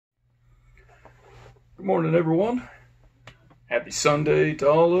Good morning, everyone. Happy Sunday to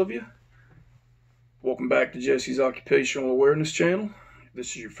all of you. Welcome back to Jesse's Occupational Awareness channel. If this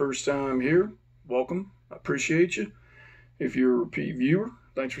is your first time here, welcome. I appreciate you. If you're a repeat viewer,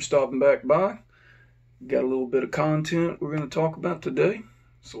 thanks for stopping back by. Got a little bit of content we're going to talk about today,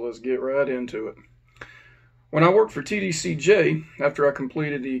 so let's get right into it. When I worked for TDCJ, after I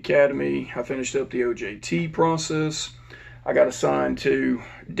completed the academy, I finished up the OJT process. I got assigned to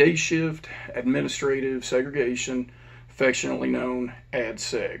day shift administrative segregation, affectionately known Ad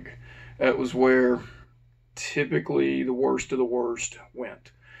Seg. That was where typically the worst of the worst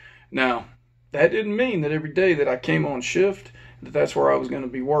went. Now, that didn't mean that every day that I came on shift, that's where I was going to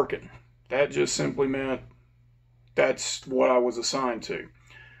be working. That just simply meant that's what I was assigned to.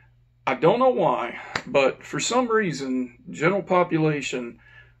 I don't know why, but for some reason, general population,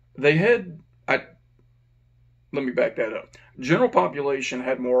 let me back that up. General population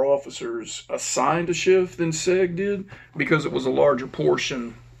had more officers assigned to shift than SEG did because it was a larger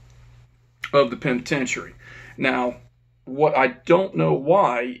portion of the penitentiary. Now, what I don't know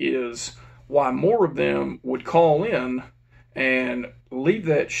why is why more of them would call in and leave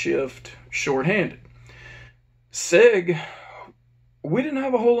that shift shorthanded. SEG, we didn't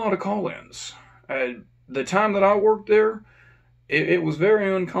have a whole lot of call-ins. The time that I worked there, it was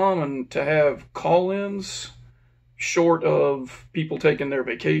very uncommon to have call-ins short of people taking their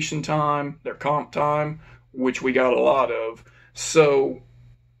vacation time, their comp time, which we got a lot of. So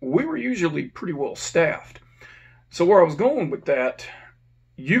we were usually pretty well staffed. So where I was going with that,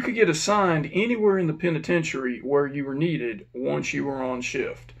 you could get assigned anywhere in the penitentiary where you were needed once you were on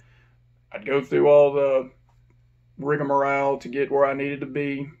shift. I'd go through all the rigmarole to get where I needed to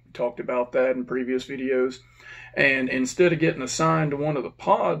be. Talked about that in previous videos. And instead of getting assigned to one of the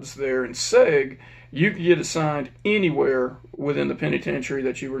pods there in SEG, you could get assigned anywhere within the penitentiary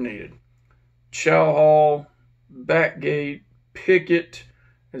that you were needed. Chowhall, back gate, picket,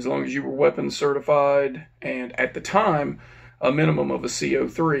 as long as you were weapons certified, and at the time, a minimum of a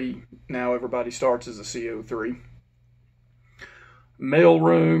CO3. Now everybody starts as a CO3.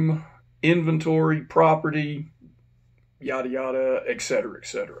 Mailroom, inventory, property, yada yada, etc.,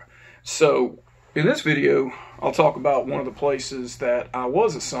 etc. So in this video, I'll talk about one of the places that I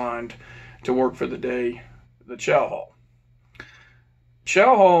was assigned to work for the day, the chowhall.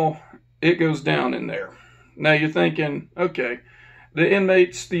 Chowhall, it goes down in there. Now you're thinking, okay, the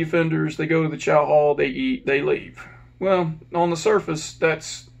inmates, the offenders, they go to the chowhall, they eat, they leave. Well, on the surface,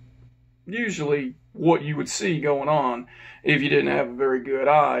 that's usually what you would see going on if you didn't have a very good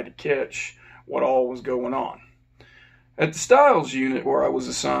eye to catch what all was going on. At the Styles unit where I was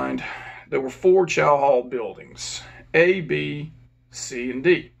assigned, there were 4 chowhall buildings, A, B, C, and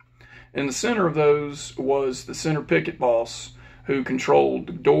D. In the center of those was the center picket boss, who controlled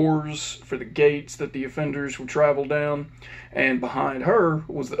the doors for the gates that the offenders would travel down, and behind her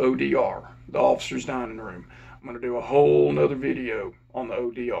was the ODR, the officer's dining room. I'm going to do a whole nother video on the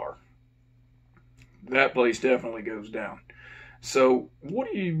ODR. That place definitely goes down. So what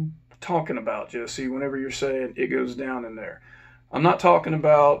are you talking about, Jesse, whenever you're saying it goes down in there? I'm not talking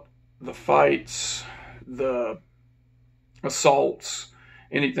about the fights, the assaults,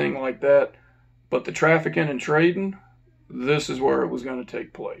 anything like that, but the trafficking and trading, this is where it was going to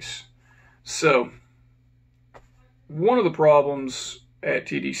take place. So one of the problems at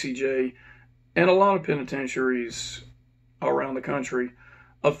TDCJ and a lot of penitentiaries around the country,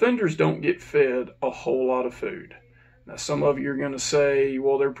 offenders don't get fed a whole lot of food. Now some of you are going to say,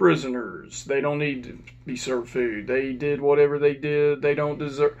 well, they're prisoners, they don't need to be served food, they did whatever they did, they don't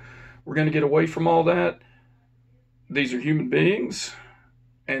deserve. We're going to get away from all that. These are human beings,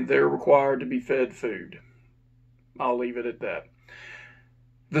 and they're required to be fed food. I'll leave it at that.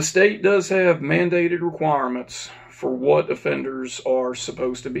 The state does have mandated requirements for what offenders are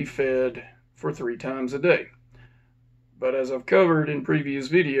supposed to be fed for 3 times a day. But as I've covered in previous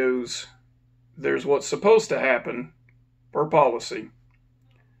videos, there's what's supposed to happen per policy.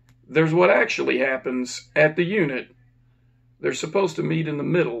 There's what actually happens at the unit. They're supposed to meet in the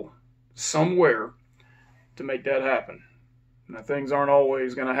middle somewhere to make that happen. Now, things aren't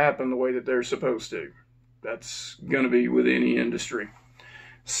always going to happen the way that they're supposed to. That's going to be with any industry.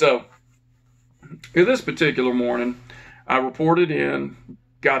 So, this particular morning, I reported in,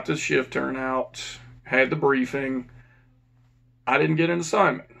 got the shift turnout, had the briefing. I didn't get an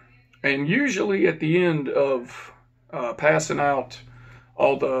assignment. And usually at the end of passing out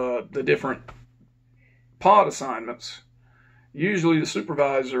all the different pod assignments, usually the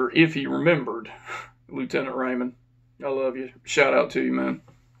supervisor, if he remembered, Lieutenant Raymond, I love you. Shout out to you, man.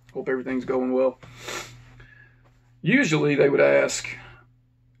 Hope everything's going well. Usually they would ask,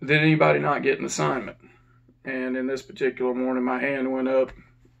 Did anybody not get an assignment? And in this particular morning, my hand went up.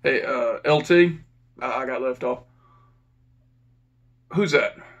 Hey, LT, I got left off. Who's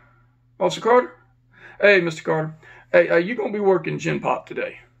that? Officer Carter? Hey, Mr. Carter. Hey, you gonna be working Gen Pop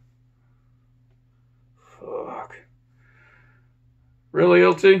today? Fuck. Really,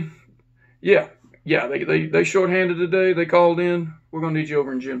 LT? Yeah. They shorthanded today. They called in. We're gonna need you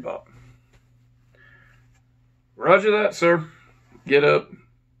over in Gen Pop. Roger that, sir. Get up.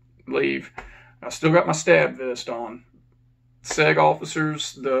 Leave. I still got my stab vest on. Seg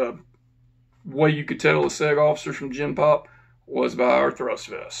officers, the way you could tell a Seg officer from Gen Pop was by our thrust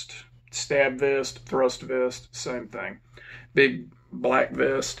vest. Stab vest, thrust vest, same thing. Big black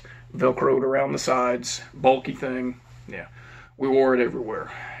vest, velcroed around the sides, bulky thing. Yeah, we wore it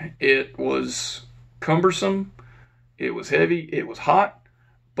everywhere. It was cumbersome, it was heavy, it was hot,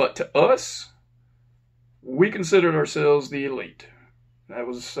 but to us, we considered ourselves the elite. That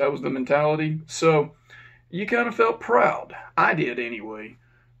was the mentality. So you kind of felt proud. I did anyway.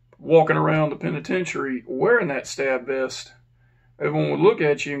 Walking around the penitentiary wearing that stab vest, everyone would look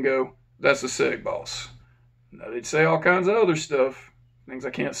at you and go, that's a Seg boss. Now, they'd say all kinds of other stuff, things I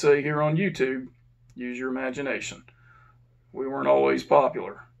can't say here on YouTube. Use your imagination. We weren't always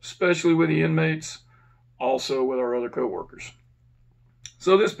popular, especially with the inmates, also with our other coworkers.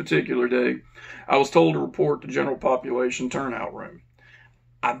 So this particular day, I was told to report to general population turnout room.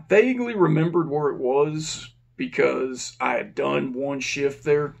 I vaguely remembered where it was because I had done one shift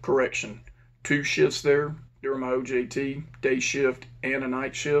there, correction, 2 shifts there during my OJT, day shift and a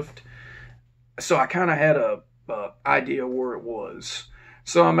night shift. So I kind of had a idea where it was.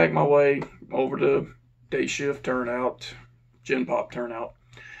 So I make my way over to day shift turnout, Gen Pop turnout,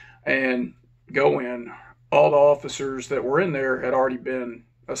 and go in. All the officers that were in there had already been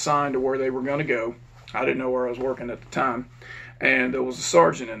assigned to where they were going to go. I didn't know where I was working at the time. And there was a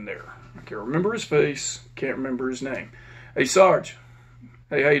sergeant in there. I can't remember his face, can't remember his name. Hey, Sarge.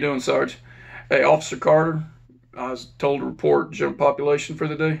 Hey, how you doing, Sarge? Hey, Officer Carter. I was told to report general population for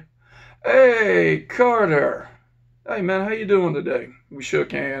the day. Hey, Carter. Hey, man, how you doing today? We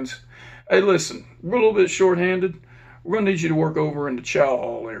shook hands. Hey, listen, we're a little bit short-handed. We're going to need you to work over in the chow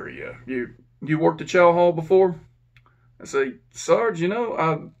hall area. You worked the chow hall before? I say, Sarge, you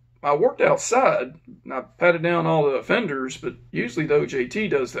know, I worked outside, and I patted down all the offenders, but usually the OJT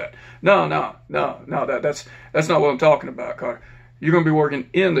does that. No, that's not what I'm talking about, Carter. You're going to be working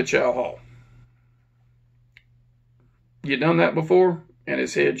in the chow hall. You done that before? And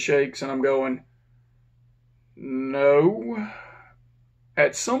his head shakes, and I'm going, no.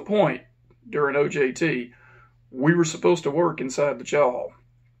 At some point during OJT, we were supposed to work inside the chow hall.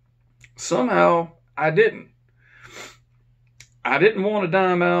 Somehow, I didn't. I didn't want to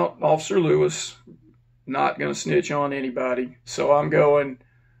dime out Officer Lewis, not going to snitch on anybody. So I'm going,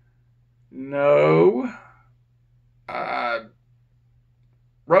 no. Roger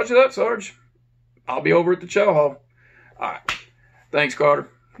that, Sarge. I'll be over at the chow hall. All right. Thanks, Carter.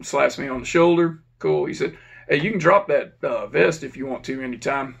 He slaps me on the shoulder. Cool. He said, hey, you can drop that vest if you want to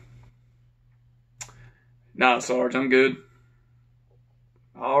anytime. Nah, Sarge, I'm good.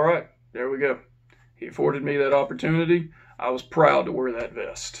 All right. There we go. He afforded me that opportunity. I was proud to wear that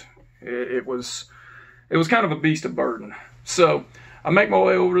vest. It was kind of a beast of burden. So I make my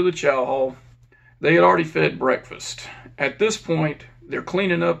way over to the chow hall. They had already fed breakfast. At this point, they're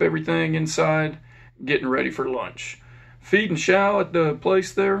cleaning up everything inside, getting ready for lunch. Feed and chow at the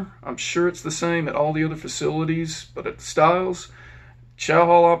place there, I'm sure it's the same at all the other facilities, but at the Styles, chow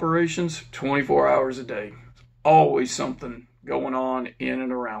hall operations, 24 hours a day. Always something going on in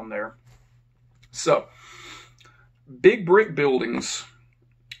and around there. So, big brick buildings,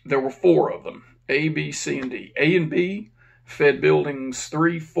 there were 4 of them, A, B, C, and D. A and B fed buildings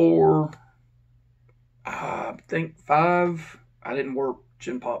 3, 4, I think 5. I didn't work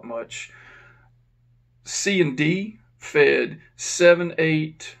Gen Pop much. C and D fed 7,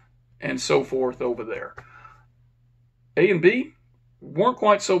 8, and so forth over there. A and B weren't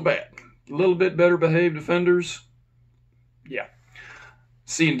quite so bad. A little bit better behaved offenders. Yeah.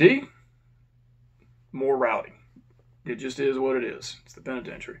 C and D, more rowdy. It just is what it is. It's the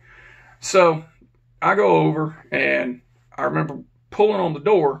penitentiary. So I go over and I remember pulling on the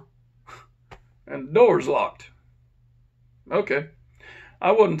door and the door's locked. Okay.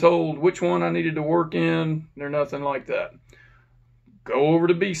 I wasn't told which one I needed to work in or nothing like that. Go over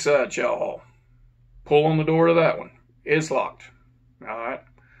to B-side chow hall. Pull on the door to that one. It's locked. All right.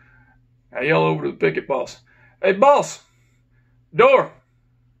 I yell over to the picket boss. Hey, boss, door.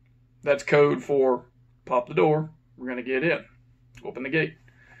 That's code for pop the door. We're going to get in. Open the gate.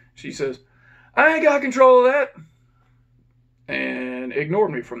 She says, I ain't got control of that. and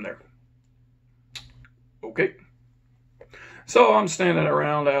ignored me from there. Okay. So I'm standing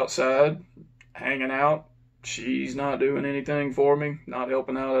around outside, hanging out. She's not doing anything for me, not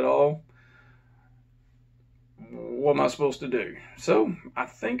helping out at all. What am I supposed to do? So I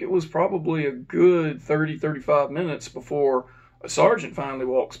think it was probably a good 30-35 minutes before a sergeant finally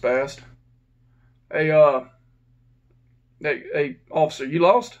walks past. Hey, officer, you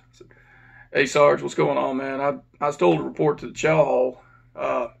lost? I said, hey, Sarge, what's going on, man? I was told to report to the chow hall.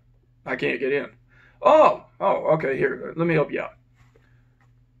 I can't get in. Oh, okay, here, let me help you out.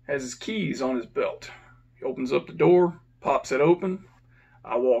 Has his keys on his belt. He opens up the door, pops it open.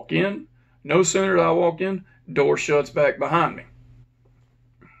 I walk in. No sooner did I walk in, door shuts back behind me.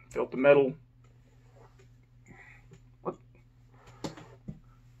 Felt the metal.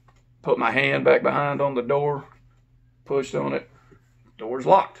 Put my hand back behind on the door, pushed on it, door's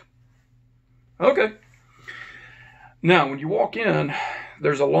locked. Okay. Now, when you walk in,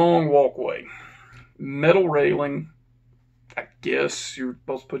 there's a long walkway. Metal railing. I guess you're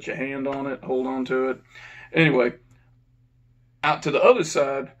supposed to put your hand on it, hold on to it. Anyway, out to the other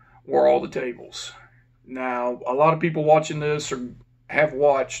side were all the tables. Now, a lot of people watching this or have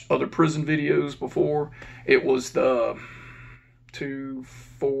watched other prison videos before. It was the 2,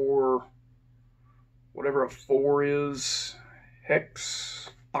 4, whatever a 4 is, hex,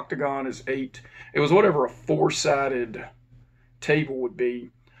 octagon is 8. It was whatever a 4-sided table would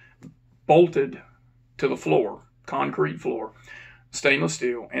be, bolted to the floor, concrete floor, stainless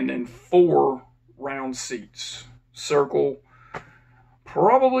steel, and then 4 round seats, circle,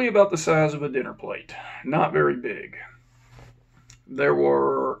 probably about the size of a dinner plate, not very big. There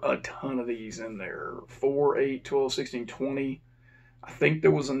were a ton of these in there, 4, 8, 12, 16, 20. I think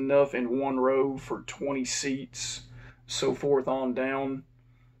there was enough in one row for 20 seats, so forth on down,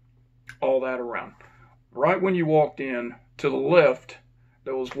 all that around. Right when you walked in, to the left,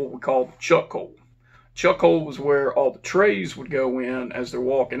 there was what we called chuck hole. Chuck hole was where all the trays would go in as they're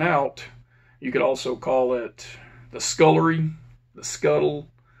walking out. You could also call it the scullery, the scuttle,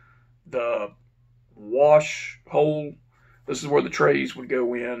 the wash hole. This is where the trays would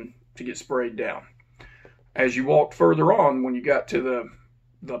go in to get sprayed down. As you walked further on, when you got to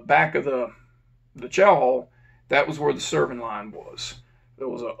the back of the chow hall, that was where the serving line was. There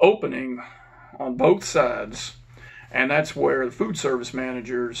was an opening on both sides, and that's where the food service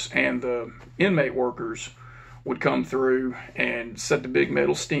managers and the inmate workers would come through and set the big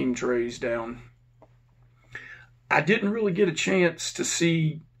metal steam trays down. I didn't really get a chance to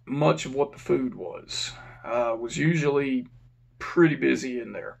see much of what the food was. Was usually pretty busy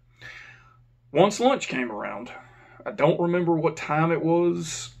in there. Once lunch came around, I don't remember what time it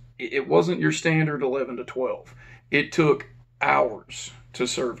was. It wasn't your standard 11 to 12. It took hours to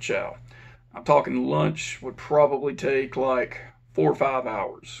serve chow. I'm talking lunch would probably take like 4 or 5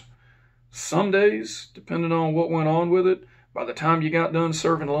 hours. Some days, depending on what went on with it, by the time you got done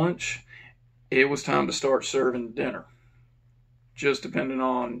serving lunch, it was time to start serving dinner. Just depending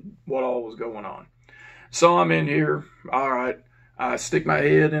on what all was going on. So I'm in here, all right. I stick my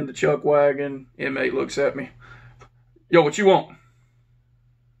head in the chuck wagon. Inmate looks at me. Yo, what you want?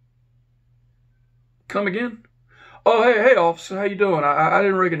 Come again? Oh, hey, officer, how you doing? I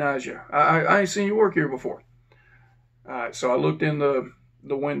didn't recognize you. I ain't seen you work here before. All right, so I looked in the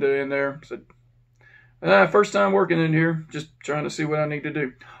window in there. Said, first time working in here. Just trying to see what I need to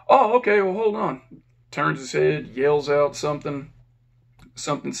do. Oh, okay, well, hold on. Turns his head, yells out something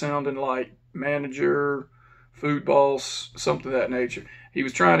sounding like manager, food boss, something of that nature. He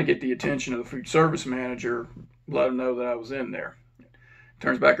was trying to get the attention of the food service manager, let him know that I was in there.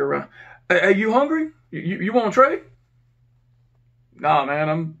 Turns back around. Hey, you hungry? You want a tray? Nah,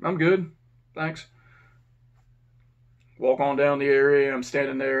 man, I'm good. Thanks. Walk on down the area. I'm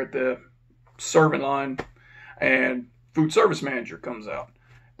standing there at the serving line, and food service manager comes out.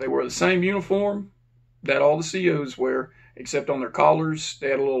 They wear the same uniform that all the COs wear, except on their collars, they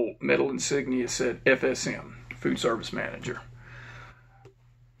had a little metal insignia that said FSM, food service manager.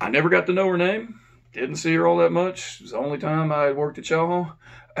 I never got to know her name. Didn't see her all that much. It was the only time I had worked at chow hall.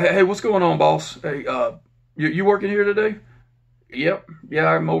 Hey, what's going on, boss? Hey, you working here today? Yep. Yeah,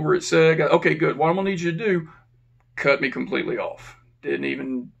 I'm over at Seg. Okay, good. What I'm going to need you to do, cut me completely off. Didn't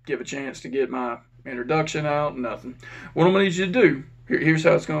even give a chance to get my introduction out, nothing. What I'm going to need you to do, here's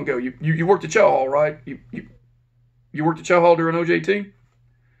how it's going to go. You worked at chow hall, right? You worked at chow hall during OJT?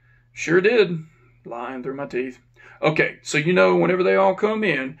 Sure did. Lying through my teeth. Okay, so whenever they all come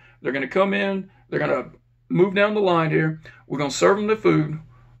in, they're going to come in, they're going to move down the line here. We're going to serve them the food.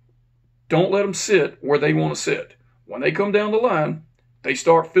 Don't let them sit where they want to sit. When they come down the line, they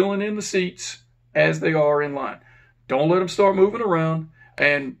start filling in the seats as they are in line. Don't let them start moving around.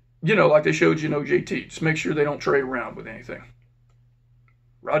 And, you know, like they showed you in OJT, just make sure they don't trade around with anything.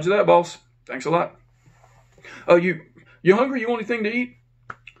 Roger that, boss. Thanks a lot. You hungry? You want anything to eat?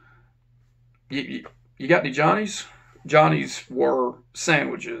 You got any Johnnies? Johnnies were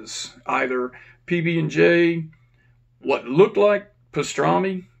sandwiches, either PB&J, what looked like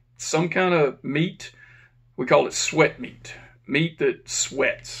pastrami, some kind of meat. We call it sweat meat, meat that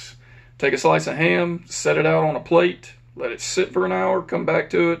sweats. Take a slice of ham, set it out on a plate, let it sit for an hour, come back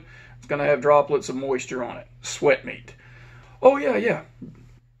to it. It's going to have droplets of moisture on it. Sweat meat. Oh, yeah.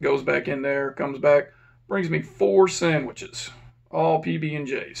 Goes back in there, comes back, brings me 4 sandwiches, all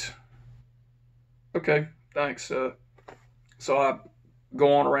PB&Js. Okay, thanks. So I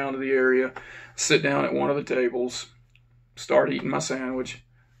go on around to the area, sit down at one of the tables, start eating my sandwich.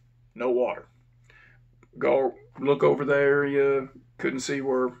 No water. Go look over the area, couldn't see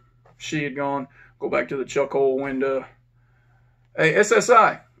where she had gone. Go back to the chuck hole window. Hey,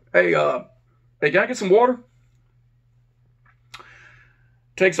 SSI. Hey, can I get some water?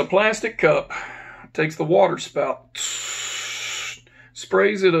 Takes a plastic cup, takes the water spout,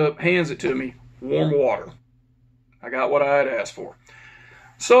 sprays it up, hands it to me. Warm water. I got what I had asked for.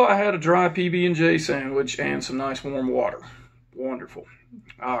 So I had a dry PB&J sandwich and some nice warm water. Wonderful.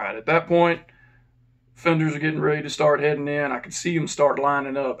 All right, at that point, fenders are getting ready to start heading in. I could see them start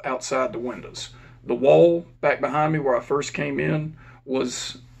lining up outside the windows. The wall back behind me where I first came in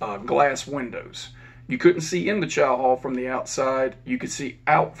was glass windows. You couldn't see in the chow hall from the outside. You could see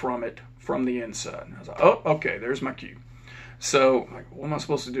out from it from the inside. And I was like, oh, okay, there's my cue. So, like, what am I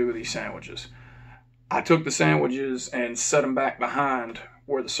supposed to do with these sandwiches? I took the sandwiches and set them back behind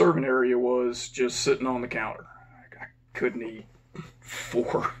where the serving area was, just sitting on the counter. I couldn't eat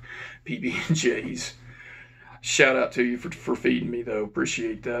 4 PB&Js. Shout out to you for feeding me, though.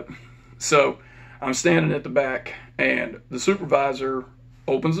 Appreciate that. So I'm standing at the back, and the supervisor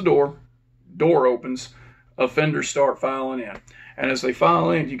opens the door. Door opens. Offenders start filing in. And as they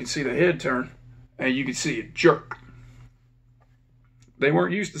file in, you can see the head turn, and you can see it jerk. They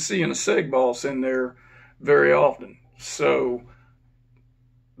weren't used to seeing a Seg boss in there very often, so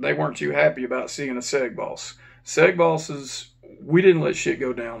they weren't too happy about seeing a Seg boss. Seg bosses, we didn't let shit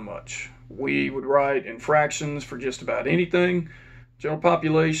go down much. We would write infractions for just about anything. General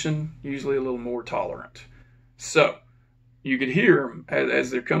population, usually a little more tolerant. So, you could hear them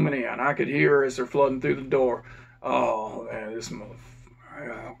as they're coming in. I could hear as they're flooding through the door. Oh, man, this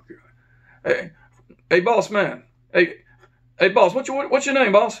motherfucker. Hey, boss man. Hey, boss, what's your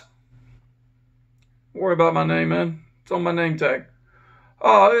name, boss? Don't worry about my name, man. It's on my name tag.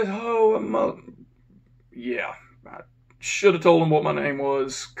 Oh, this hoe. Yeah, I should have told him what my name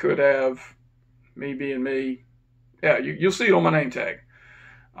was. Could have. Me being me. Yeah, you'll see it on my name tag.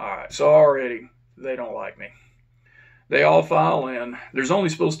 All right, so already they don't like me. They all file in. There's only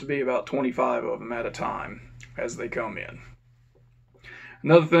supposed to be about 25 of them at a time as they come in.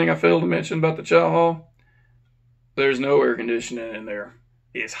 Another thing I failed to mention about the chow hall, there's no air conditioning in there.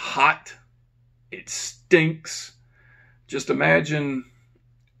 It's hot. It stinks. Just imagine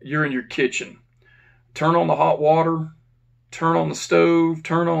you're in your kitchen. Turn on the hot water, turn on the stove,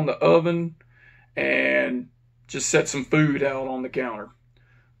 turn on the oven, and just set some food out on the counter.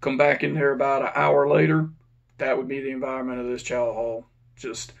 Come back in there about an hour later. That would be the environment of this chow hall.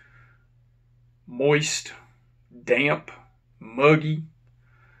 Just moist, damp, muggy.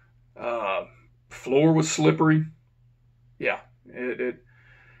 Floor was slippery. Yeah, it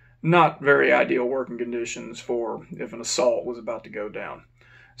not very ideal working conditions for if an assault was about to go down.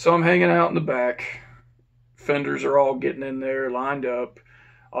 So I'm hanging out in the back. Fenders are all getting in there, lined up.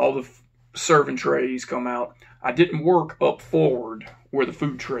 All the serving trays come out. I didn't work up forward where the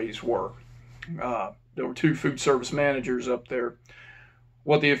food trays were. There were 2 food service managers up there.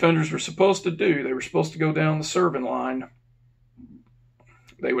 What the offenders were supposed to do, they were supposed to go down the serving line.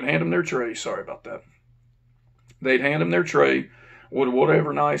 They would hand them their tray. Sorry about that. They'd hand them their tray with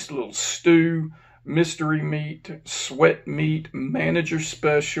whatever nice little stew, mystery meat, sweat meat, manager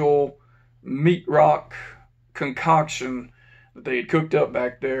special, meat rock concoction that they had cooked up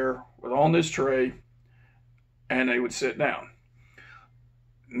back there with on this tray, and they would sit down.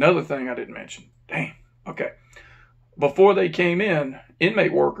 Another thing I didn't mention. Damn. Okay. Before they came in,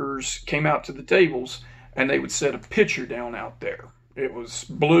 inmate workers came out to the tables, and they would set a pitcher down out there. It was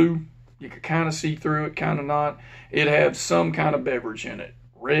blue. You could kind of see through it, kind of not. It had some kind of beverage in it.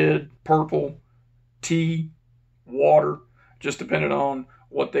 Red, purple, tea, water, just depending on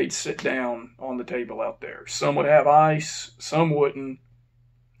what they'd sit down on the table out there. Some would have ice, some wouldn't.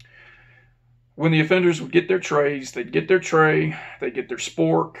 When the offenders would get their trays, they'd get their tray, they'd get their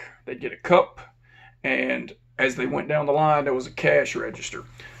spork, they'd get a cup, and as they went down the line, there was a cash register.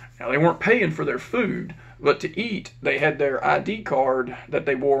 Now, they weren't paying for their food, but to eat, they had their ID card that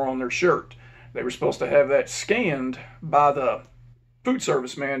they wore on their shirt. They were supposed to have that scanned by the food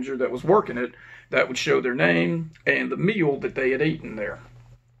service manager that was working it. That would show their name and the meal that they had eaten there.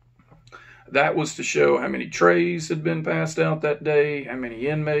 That was to show how many trays had been passed out that day, how many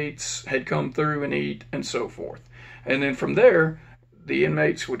inmates had come through and eat, and so forth. And then from there, the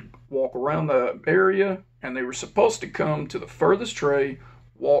inmates would walk around the area, and they were supposed to come to the furthest tray,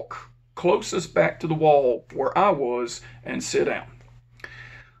 walk closest back to the wall where I was, and sit down.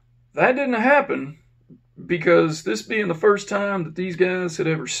 That didn't happen because this being the first time that these guys had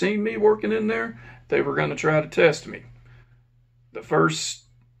ever seen me working in there, they were going to try to test me. The first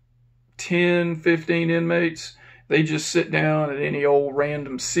 10, 15 inmates, they just sit down at any old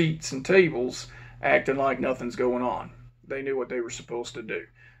random seats and tables acting like nothing's going on. They knew what they were supposed to do.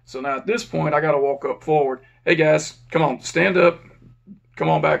 So now at this point, I got to walk up forward. Hey guys, come on, stand up. Come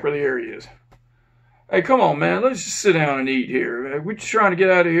on back where the area is. Hey, come on, man. Let's just sit down and eat here. We're just trying to get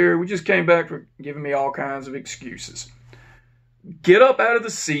out of here. We just came back for giving me all kinds of excuses. Get up out of the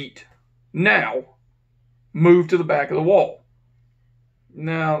seat now. Move to the back of the wall.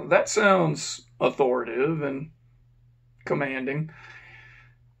 Now, that sounds authoritative and commanding.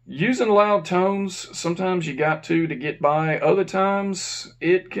 Using loud tones, sometimes you got to get by. Other times,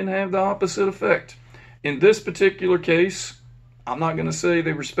 it can have the opposite effect. In this particular case, I'm not going to say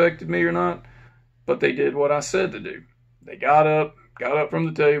they respected me or not, but they did what I said to do. They got up from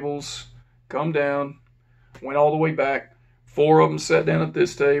the tables, come down, went all the way back. 4 of them sat down at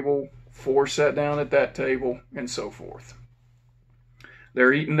this table, 4 sat down at that table, and so forth.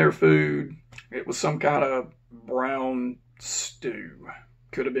 They're eating their food. It was some kind of brown stew.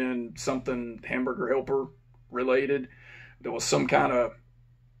 Could have been something hamburger helper related. There was some kind of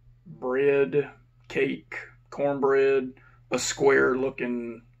bread, cake, cornbread, a square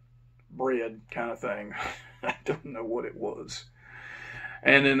looking bread kind of thing. I don't know what it was.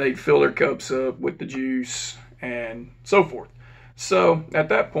 And then they'd fill their cups up with the juice and so forth. So at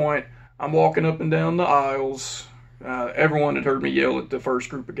that point, I'm walking up and down the aisles. Everyone had heard me yell at the first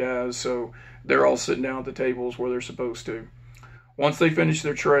group of guys, so they're all sitting down at the tables where they're supposed to. Once they finish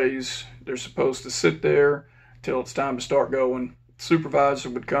their trays, they're supposed to sit there till it's time to start going. The supervisor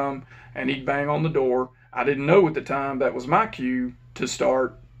would come and he'd bang on the door. I didn't know at the time that was my cue to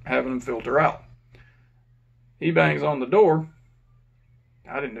start having them filter out. He bangs on the door.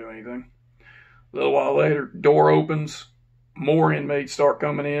 I didn't do anything. A little while later, door opens. More inmates start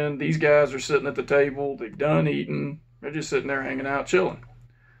coming in. These guys are sitting at the table. They've done eating. They're just sitting there hanging out, chilling.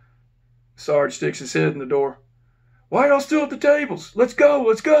 Sarge sticks his head in the door. Why y'all still at the tables? Let's go,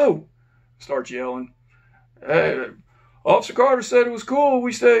 let's go. Starts yelling. Hey, Officer Carter said it was cool.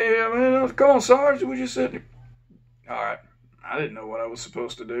 We stay here. Man, come on, Sarge. We just sitting here. All right. I didn't know what I was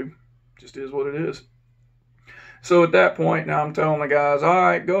supposed to do. Just is what it is. So at that point, now I'm telling the guys, all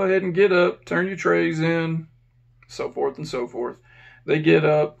right, go ahead and get up. Turn your trays in. So forth and so forth. They get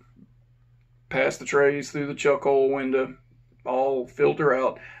up, pass the trays through the chuck hole window, all filter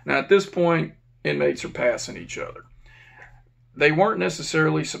out. Now at this point, inmates are passing each other. They weren't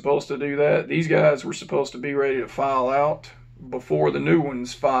necessarily supposed to do that. These guys were supposed to be ready to file out before the new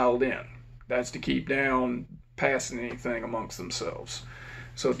ones filed in. That's to keep down passing anything amongst themselves.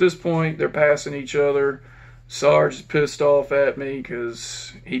 So at this point, they're passing each other. Sarge is pissed off at me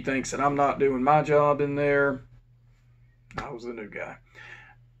because he thinks that I'm not doing my job in there. I was the new guy.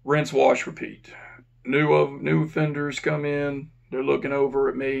 Rinse, wash, repeat. New offenders come in. They're looking over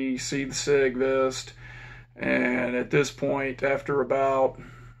at me, see the Seg vest. And at this point, after about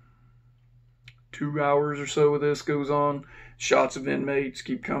 2 hours or so of this goes on, shots of inmates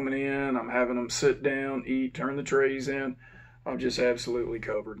keep coming in. I'm having them sit down, eat, turn the trays in. I'm just absolutely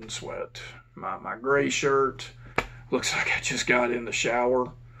covered in sweat. My gray shirt looks like I just got in the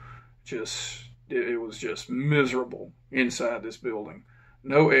shower. It was just miserable inside this building.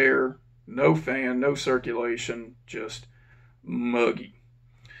 No air, no fan, no circulation, just muggy.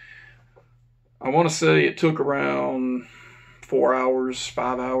 I want to say it took around 4 hours,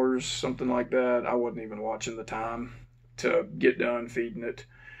 5 hours, something like that. I wasn't even watching the time to get done feeding it.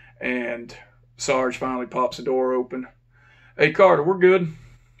 And Sarge finally pops the door open. Hey, Carter, we're good.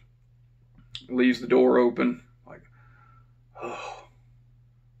 Leaves the door open. Like, oh,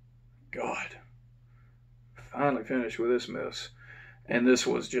 God. Finally finished with this mess. And this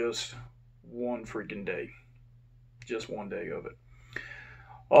was just one freaking day. Just one day of it.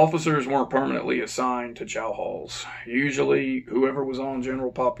 Officers weren't permanently assigned to chow halls. Usually, whoever was on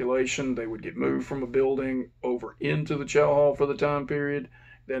general population, they would get moved from a building over into the chow hall for the time period.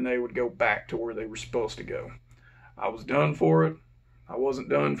 Then they would go back to where they were supposed to go. I was done for it. I wasn't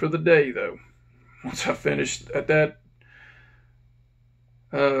done for the day, though. Once I finished at that,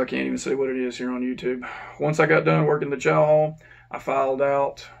 I can't even say what it is here on YouTube. Once I got done working the chow hall, I filed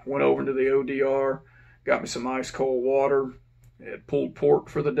out, went over into the ODR, got me some ice cold water, had pulled pork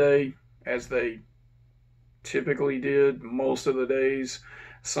for the day, as they typically did most of the days,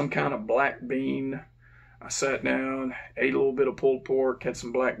 some kind of black bean. I sat down, ate a little bit of pulled pork, had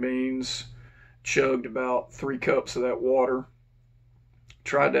some black beans, chugged about 3 cups of that water,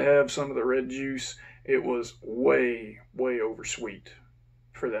 tried to have some of the red juice. It was way, way over sweet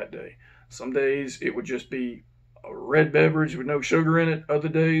for that day. Some days it would just be a red beverage with no sugar in it. Other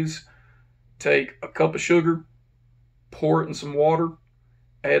days, take a cup of sugar, pour it in some water,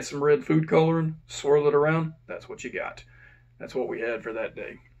 add some red food coloring, swirl it around. That's what you got. That's what we had for that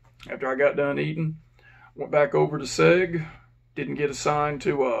day. After I got done eating, went back over to Seg. Didn't get assigned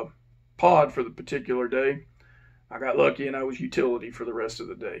to a pod for the particular day. I got lucky and I was utility for the rest of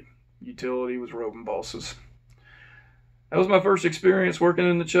the day. Utility was roving bosses. That was my first experience working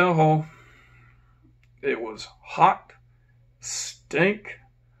in the chow hall. It was hot, stink,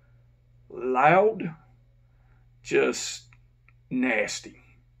 loud, just nasty.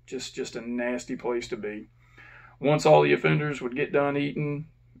 Just a nasty place to be. Once all the offenders would get done eating,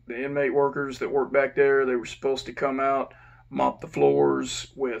 the inmate workers that worked back there, they were supposed to come out, mop the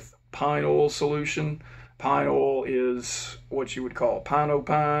floors with pine oil solution. Pine oil is what you would call pine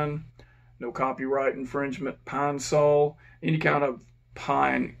pine, no copyright infringement, pine sol, any kind of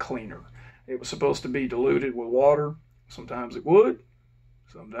pine cleaner. It was supposed to be diluted with water. Sometimes it would,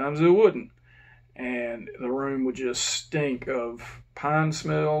 sometimes it wouldn't. And the room would just stink of pine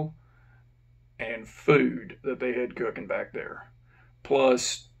smell and food that they had cooking back there.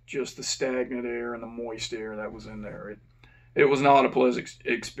 Plus just the stagnant air and the moist air that was in there. It was not a pleasant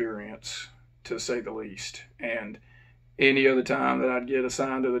experience, to say the least. And any other time that I'd get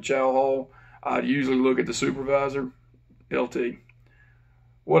assigned to the chow hall, I'd usually look at the supervisor. LT,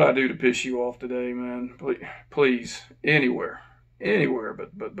 what'd I do to piss you off today, man? Please, anywhere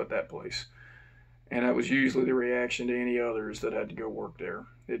but that place. And that was usually the reaction to any others that had to go work there.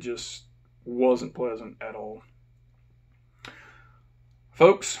 It just wasn't pleasant at all.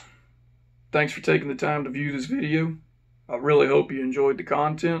 Folks, thanks for taking the time to view this video. I really hope you enjoyed the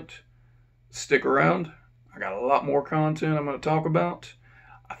content. Stick around. I got a lot more content I'm going to talk about.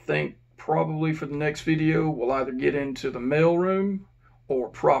 I think probably for the next video, we'll either get into the mail room or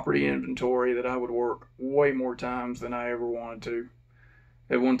property inventory that I would work way more times than I ever wanted to.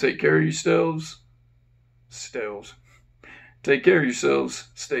 Everyone take care of yourselves. Take care of yourselves.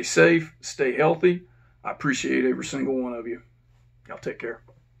 Stay safe. Stay healthy. I appreciate every single one of you. Y'all take care.